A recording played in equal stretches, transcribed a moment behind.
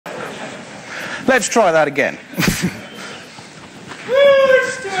Let's try that again. Woo,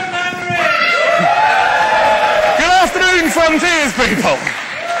 Stuart Langridge! Good afternoon, Frontiers people.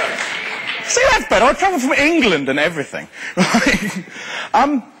 See, that's better. I travelled from England and everything.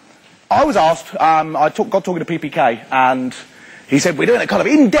 I was asked, I got talking to PPK, and he said, we're doing a kind of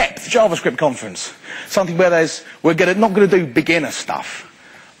in-depth JavaScript conference. Something where we're not going to do beginner stuff.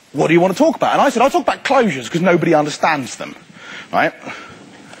 What do you want to talk about? And I said, I'll talk about closures, because nobody understands them. Right?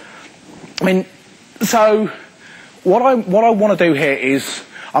 I mean, so what I want to do here is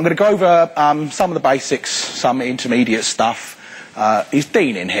I'm going to go over some of the basics, some intermediate stuff. Is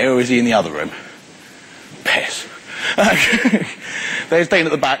Dean in here, or is he in the other room? Piss. There's Dean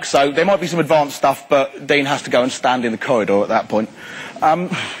at the back, so there might be some advanced stuff, but Dean has to go and stand in the corridor at that point.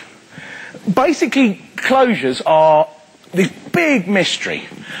 Basically, closures are this big mystery.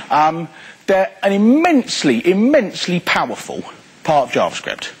 They're an immensely powerful part of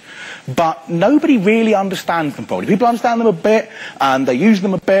JavaScript. But nobody really understands them properly. People understand them a bit, and they use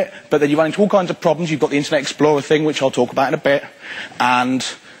them a bit, but then you run into all kinds of problems. You've got the Internet Explorer thing, which I'll talk about in a bit. And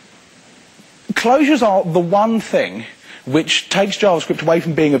closures are the one thing which takes JavaScript away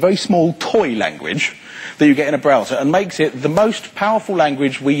from being a very small toy language that you get in a browser and makes it the most powerful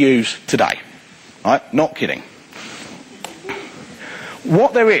language we use today. Right? Not kidding.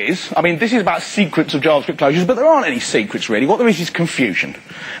 What there is, I mean, this is about secrets of JavaScript closures, but there aren't any secrets really. What there is confusion,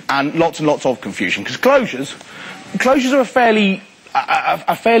 and lots of confusion. Because closures are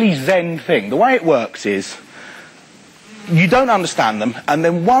a fairly zen thing. The way it works is you don't understand them, and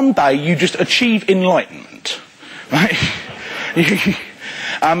then one day you just achieve enlightenment. Right? You'll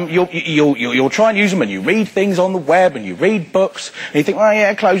try and use them, and you read things on the web, and you read books, and you think, well,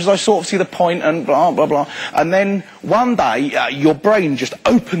 yeah, closures, I sort of see the point, and blah, blah, blah. And then one day, your brain just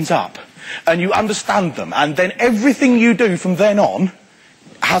opens up, and you understand them, and then everything you do from then on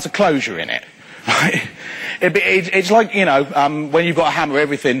has a closure in it. Right? It's like, you know, when you've got a hammer,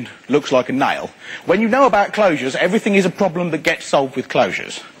 everything looks like a nail. When you know about closures, everything is a problem that gets solved with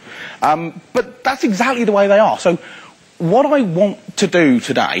closures. But that's exactly the way they are. So what I want to do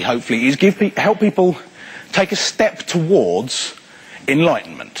today, hopefully, is help people take a step towards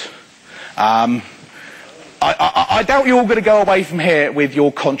enlightenment. I doubt you're all going to go away from here with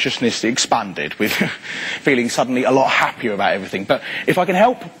your consciousness expanded, with feeling suddenly a lot happier about everything. But if I can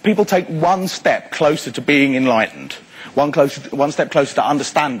help people take one step closer to being enlightened, one step closer to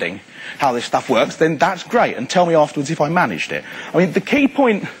understanding how this stuff works, then that's great. And tell me afterwards if I managed it. I mean, the key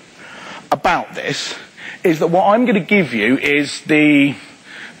point about this is that what I'm going to give you is the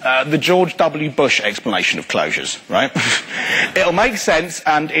George W. Bush explanation of closures, right? It'll make sense,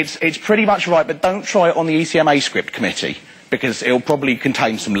 and it's pretty much right, but don't try it on the ECMA script committee, because it'll probably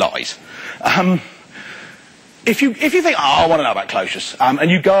contain some lies. If you think, oh, I want to know about closures, and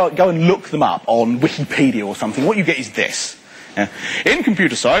you go and look them up on Wikipedia or something, what you get is this. Yeah. In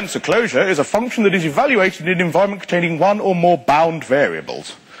computer science, a closure is a function that is evaluated in an environment containing one or more bound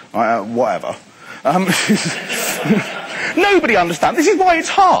variables. Whatever. Nobody understands. This is why it's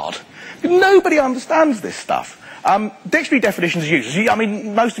hard. Nobody understands this stuff. Dictionary definitions are used. I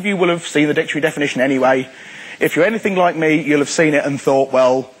mean, most of you will have seen the dictionary definition anyway. If you're anything like me, you'll have seen it and thought,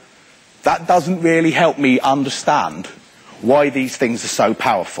 well, that doesn't really help me understand why these things are so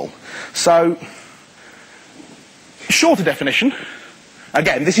powerful. So, shorter definition.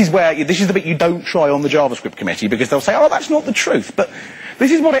 Again, this is the bit you don't try on the JavaScript committee, because they'll say, oh, that's not the truth. But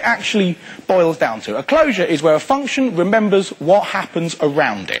this is what it actually boils down to. A closure is where a function remembers what happens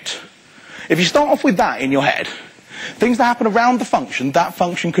around it. If you start off with that in your head, things that happen around the function, that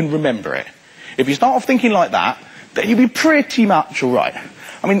function can remember it. If you start off thinking like that, then you'll be pretty much all right.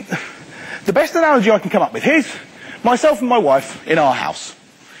 I mean, the best analogy I can come up with, here's myself and my wife in our house.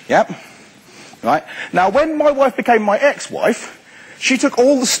 Yep. Right? Now, when my wife became my ex-wife, she took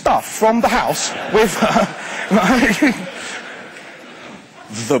all the stuff from the house with her.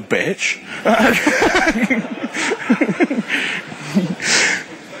 The bitch.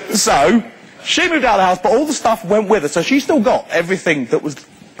 So, she moved out of the house, but all the stuff went with her, so she still got everything that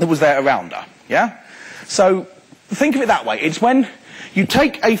was there around her. Yeah? So, think of it that way. It's when you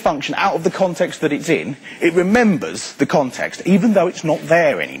take a function out of the context that it's in, it remembers the context, even though it's not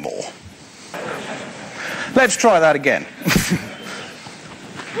there anymore. Let's try that again.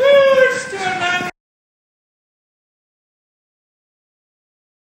 Woo!